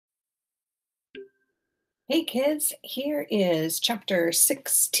Hey kids, here is chapter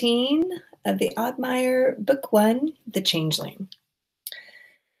 16 of the Oddmire, book 1, The Changeling.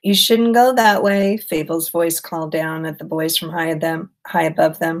 You shouldn't go that way, Fable's voice called down at the boys from high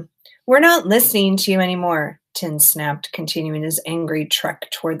above them. We're not listening to you anymore, Tin snapped, continuing his angry trek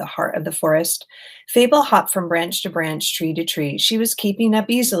toward the heart of the forest. Fable hopped from branch to branch, tree to tree. She was keeping up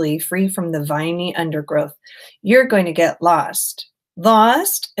easily, free from the viney undergrowth. You're going to get lost.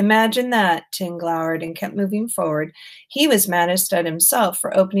 Lost? Imagine that, Tin glowered and kept moving forward. He was maddest at himself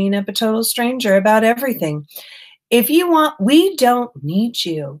for opening up a total stranger about everything. If you want, we don't need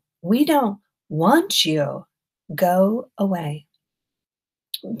you. We don't want you. Go away.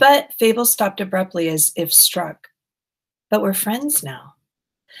 But Fable stopped abruptly as if struck. But we're friends now.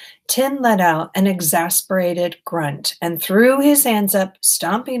 Tin let out an exasperated grunt and threw his hands up,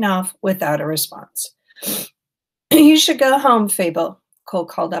 stomping off without a response. You should go home, Fable, Cole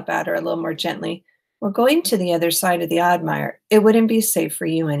called up at her a little more gently. We're going to the other side of the Oddmire. It wouldn't be safe for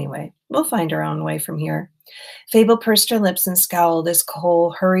you anyway. We'll find our own way from here. Fable pursed her lips and scowled as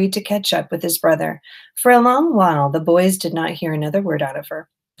Cole hurried to catch up with his brother. For a long while, the boys did not hear another word out of her.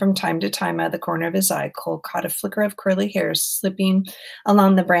 From time to time, out of the corner of his eye, Cole caught a flicker of curly hair slipping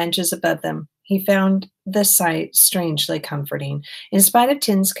along the branches above them. He found the sight strangely comforting, in spite of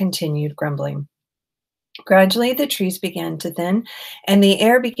Tin's continued grumbling. Gradually, the trees began to thin, and the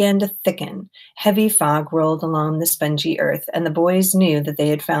air began to thicken. Heavy fog rolled along the spongy earth, and the boys knew that they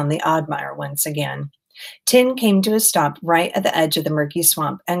had found the Oddmire once again. Tin came to a stop right at the edge of the murky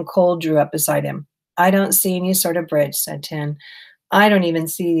swamp, and Cole drew up beside him. I don't see any sort of bridge, said Tin. I don't even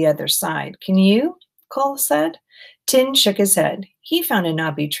see the other side. Can you? Cole said. Tin shook his head. He found a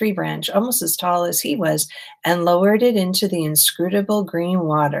knobby tree branch almost as tall as he was and lowered it into the inscrutable green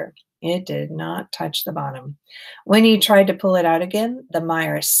water. It did not touch the bottom. When he tried to pull it out again, the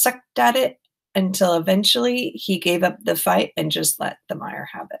mire sucked at it until eventually he gave up the fight and just let the mire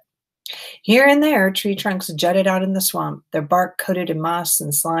have it. Here and there, tree trunks jutted out in the swamp, their bark coated in moss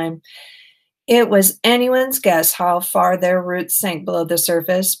and slime. It was anyone's guess how far their roots sank below the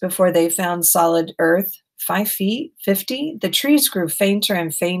surface before they found solid earth. 5 feet, 50, the trees grew fainter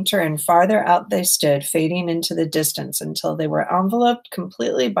and fainter, and farther out they stood, fading into the distance until they were enveloped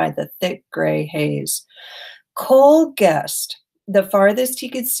completely by the thick gray haze. Cole guessed the farthest he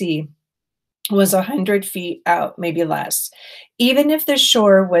could see was 100 feet out, maybe less. Even if the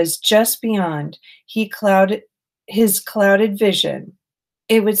shore was just beyond, his clouded vision.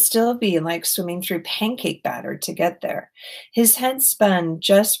 It would still be like swimming through pancake batter to get there. His head spun,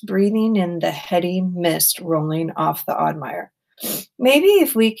 just breathing in the heady mist rolling off the Oddmire. Maybe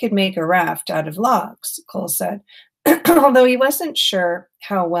if we could make a raft out of logs, Cole said, although he wasn't sure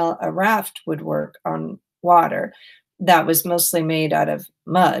how well a raft would work on water that was mostly made out of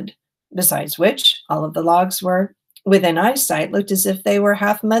mud. Besides which, all of the logs were within eyesight looked as if they were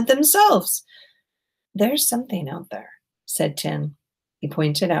half mud themselves. There's something out there, said Tin. He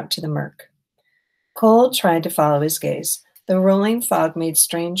pointed out to the murk. Cole tried to follow his gaze. The rolling fog made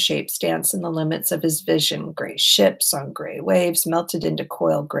strange shapes dance in the limits of his vision. Gray ships on gray waves melted into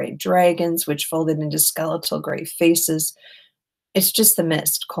coiled gray dragons, which folded into skeletal gray faces. It's just the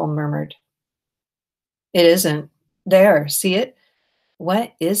mist, Cole murmured. It isn't. There, see it?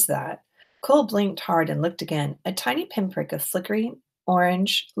 What is that? Cole blinked hard and looked again. A tiny pinprick of flickering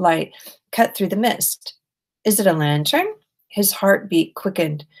orange light cut through the mist. Is it a lantern? His heartbeat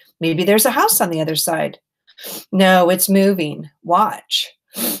quickened. Maybe there's a house on the other side. No, it's moving. Watch.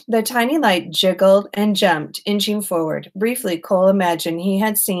 The tiny light jiggled and jumped, inching forward. Briefly, Cole imagined he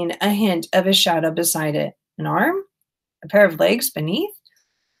had seen a hint of a shadow beside it. An arm? A pair of legs beneath?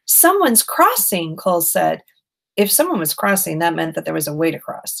 Someone's crossing, Cole said. If someone was crossing, that meant that there was a way to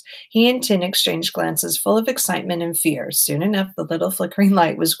cross. He and Tin exchanged glances full of excitement and fear. Soon enough, the little flickering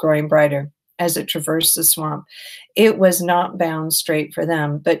light was growing brighter as it traversed the swamp. It was not bound straight for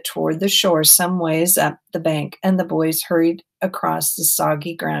them, but toward the shore some ways up the bank, and the boys hurried across the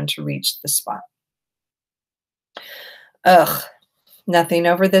soggy ground to reach the spot. Ugh, nothing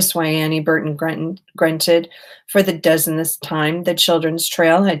over this way, Annie Burton grunted. For the dozenth time, the children's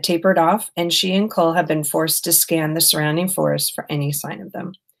trail had tapered off, and she and Cole had been forced to scan the surrounding forest for any sign of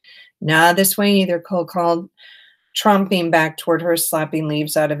them. Not this way either, Cole called, tromping back toward her, slapping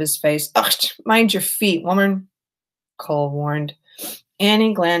leaves out of his face. Ugh, mind your feet, woman, Cole warned.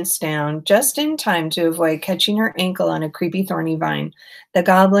 Annie glanced down just in time to avoid catching her ankle on a creepy thorny vine. The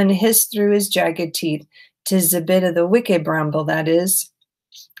goblin hissed through his jagged teeth. "'Tis a bit of the wicked bramble, that is,"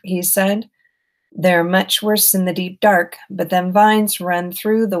 he said. "They're much worse in the deep dark, but them vines run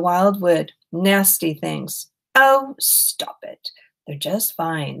through the wild wood. Nasty things." "Oh, stop it," They're just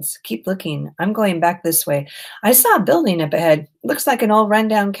vines. Keep looking. I'm going back this way. I saw a building up ahead. Looks like an old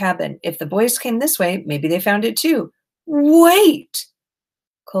rundown cabin. If the boys came this way, maybe they found it too. Wait!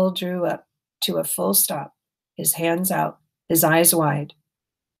 Cole drew up to a full stop, his hands out, his eyes wide.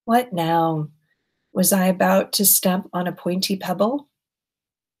 What now? Was I about to step on a pointy pebble?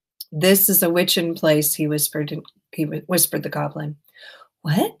 This is a witchen place, he whispered the goblin.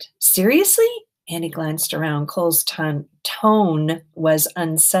 What? Seriously? Annie glanced around. Cole's tone was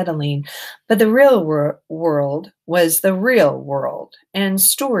unsettling, but the real world was the real world, and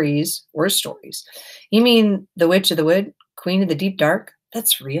stories were stories. You mean the Witch of the Wood, Queen of the Deep Dark?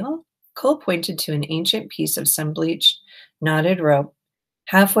 That's real? Cole pointed to an ancient piece of sun-bleached, knotted rope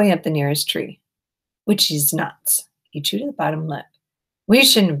halfway up the nearest tree. Witchy's nuts. He chewed at the bottom lip. We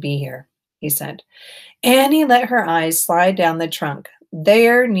shouldn't be here, he said. Annie let her eyes slide down the trunk.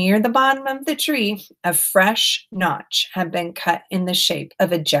 There, near the bottom of the tree, a fresh notch had been cut in the shape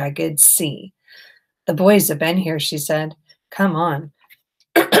of a jagged C. The boys have been here, she said. Come on.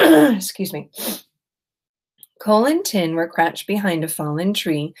 Excuse me. Cole and Tin were crouched behind a fallen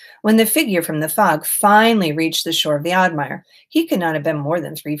tree when the figure from the fog finally reached the shore of the Oddmire. He could not have been more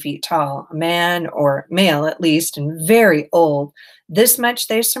than 3 feet tall, a man or male at least, and very old. This much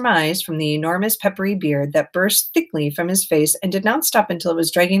they surmised from the enormous peppery beard that burst thickly from his face and did not stop until it was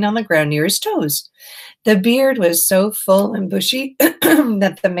dragging on the ground near his toes. The beard was so full and bushy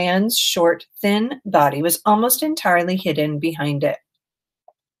that the man's short, thin body was almost entirely hidden behind it.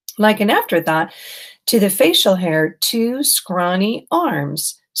 Like an afterthought, to the facial hair, 2 scrawny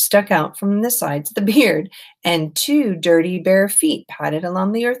arms stuck out from the sides of the beard, and 2 dirty bare feet padded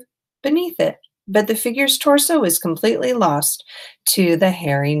along the earth beneath it. But the figure's torso was completely lost to the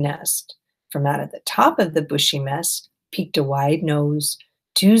hairy nest. From out of the top of the bushy mess peeked a wide nose,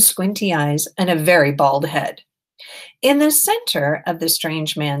 2 squinty eyes, and a very bald head. In the center of the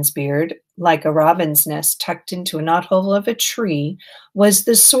strange man's beard, like a robin's nest tucked into a knothole of a tree, was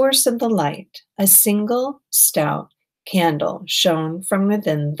the source of the light. A single stout candle shone from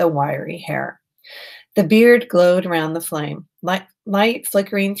within the wiry hair. The beard glowed around the flame, light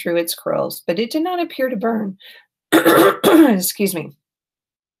flickering through its curls, but it did not appear to burn. Excuse me.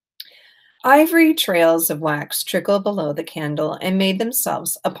 Ivory trails of wax trickled below the candle and made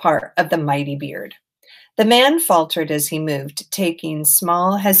themselves a part of the mighty beard. The man faltered as he moved, taking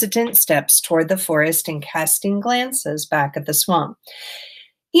small, hesitant steps toward the forest and casting glances back at the swamp.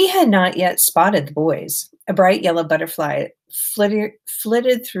 He had not yet spotted the boys. A bright yellow butterfly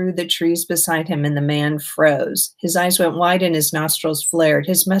flitted through the trees beside him, and the man froze. His eyes went wide and his nostrils flared.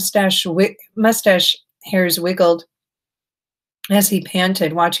 His mustache hairs wiggled as he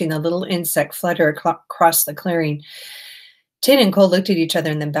panted, watching the little insect flutter across the clearing. Tin and Cole looked at each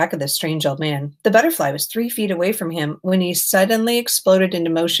other and then back at the strange old man. The butterfly was 3 feet away from him when he suddenly exploded into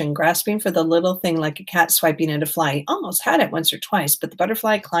motion, grasping for the little thing like a cat swiping at a fly. He almost had it once or twice, but the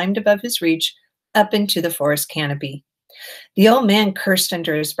butterfly climbed above his reach up into the forest canopy. The old man cursed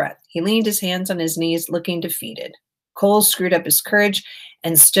under his breath. He leaned his hands on his knees, looking defeated. Cole screwed up his courage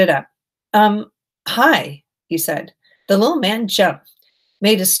and stood up. Hi, he said. The little man jumped,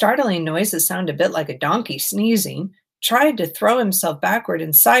 made a startling noise that sounded a bit like a donkey sneezing, tried to throw himself backward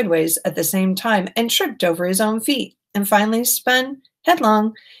and sideways at the same time, and tripped over his own feet, and finally spun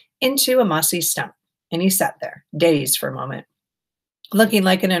headlong into a mossy stump. And he sat there, dazed for a moment, looking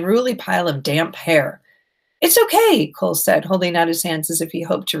like an unruly pile of damp hair. It's okay, Cole said, holding out his hands as if he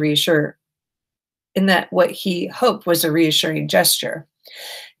hoped to reassure, in that what he hoped was a reassuring gesture.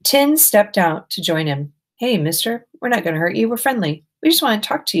 Tin stepped out to join him. Hey, mister, we're not going to hurt you. We're friendly. We just want to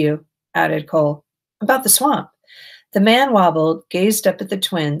talk to you, added Cole, about the swamp. The man wobbled, gazed up at the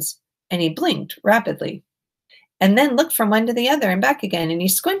twins, and he blinked rapidly, and then looked from one to the other and back again, and he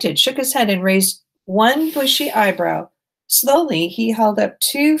squinted, shook his head, and raised one bushy eyebrow. Slowly, he held up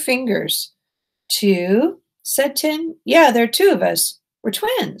 2 fingers. 2, said Tin. Yeah, there are 2 of us. We're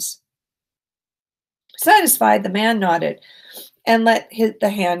twins. Satisfied, the man nodded and let the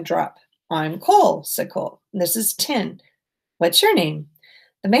hand drop. I'm Cole, said Cole. This is Tin. What's your name?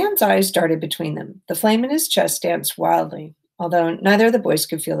 The man's eyes darted between them. The flame in his chest danced wildly, although neither of the boys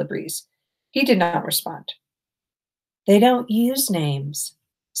could feel the breeze. He did not respond. They don't use names,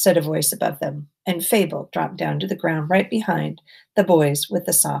 said a voice above them, and Fable dropped down to the ground right behind the boys with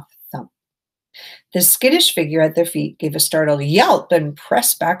a soft thump. The skittish figure at their feet gave a startled yelp and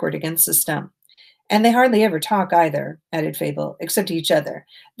pressed backward against the stump. And they hardly ever talk either, added Fable, except to each other.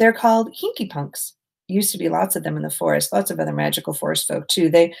 They're called hinky punks. Used to be lots of them in the forest, lots of other magical forest folk, too.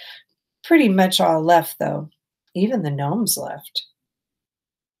 They pretty much all left, though. Even the gnomes left.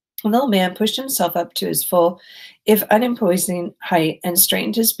 The little man pushed himself up to his full, if unimposing height and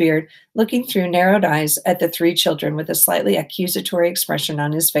straightened his beard, looking through narrowed eyes at the three children with a slightly accusatory expression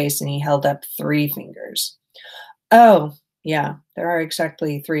on his face, and he held up 3 fingers. Oh, yeah, there are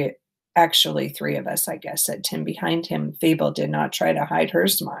actually three of us, I guess, said Tim behind him. Fable did not try to hide her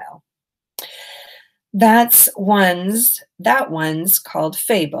smile. That one's called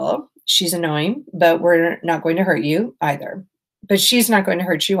Fable. She's annoying, but we're not going to hurt you either. But she's not going to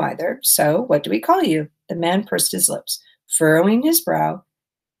hurt you either. So what do we call you? The man pursed his lips, furrowing his brow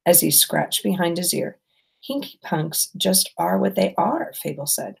as he scratched behind his ear. Hinky punks just are what they are, Fable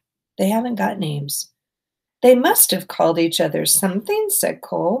said. They haven't got names. They must have called each other something, said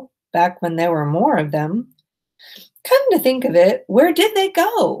Cole, back when there were more of them. Come to think of it, where did they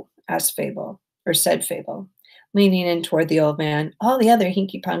go? Asked Fable, or said Fable, leaning in toward the old man. All the other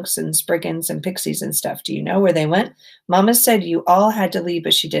hinky punks and spriggans and pixies and stuff. Do you know where they went? Mama said you all had to leave,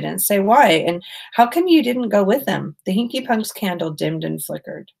 but she didn't say why. And how come you didn't go with them? The hinky punk's candle dimmed and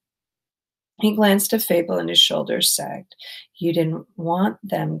flickered. He glanced at Fable and his shoulders sagged. You didn't want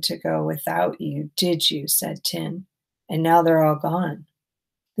them to go without you, did you? Said Tin. And now they're all gone.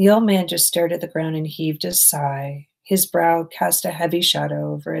 The old man just stared at the ground and heaved a sigh. His brow cast a heavy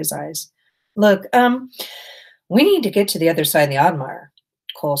shadow over his eyes. Look, we need to get to the other side of the Oddmire,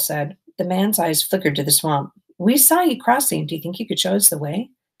 Cole said. The man's eyes flickered to the swamp. We saw you crossing. Do you think you could show us the way?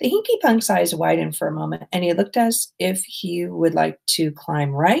 The hinky punk's eyes widened for a moment, and he looked as if he would like to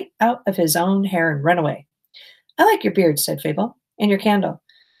climb right out of his own hair and run away. I like your beard, said Fable, and your candle.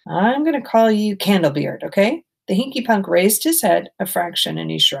 I'm going to call you Candlebeard, okay? The hinky punk raised his head a fraction,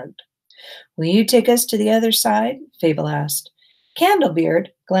 and he shrugged. Will you take us to the other side? Fable asked. Candlebeard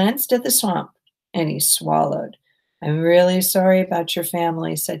glanced at the swamp, and he swallowed. I'm really sorry about your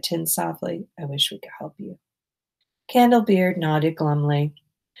family, said Tin softly. I wish we could help you. Candlebeard nodded glumly.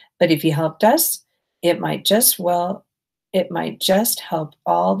 But if you helped us, it might just help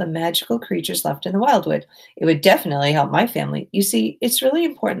all the magical creatures left in the wildwood. It would definitely help my family. You see, it's really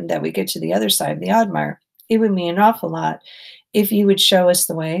important that we get to the other side of the Oddmire. It would mean an awful lot if you would show us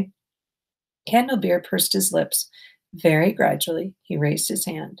the way. Candlebeard pursed his lips. Very gradually, he raised his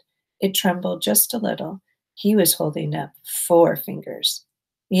hand. It trembled just a little. He was holding up 4 fingers.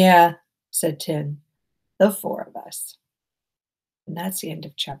 Yeah, said Tin, the 4 of us. And that's the end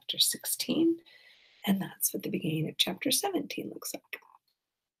of chapter 16. And that's what the beginning of chapter 17 looks like.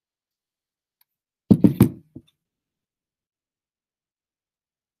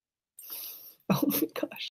 Oh my gosh.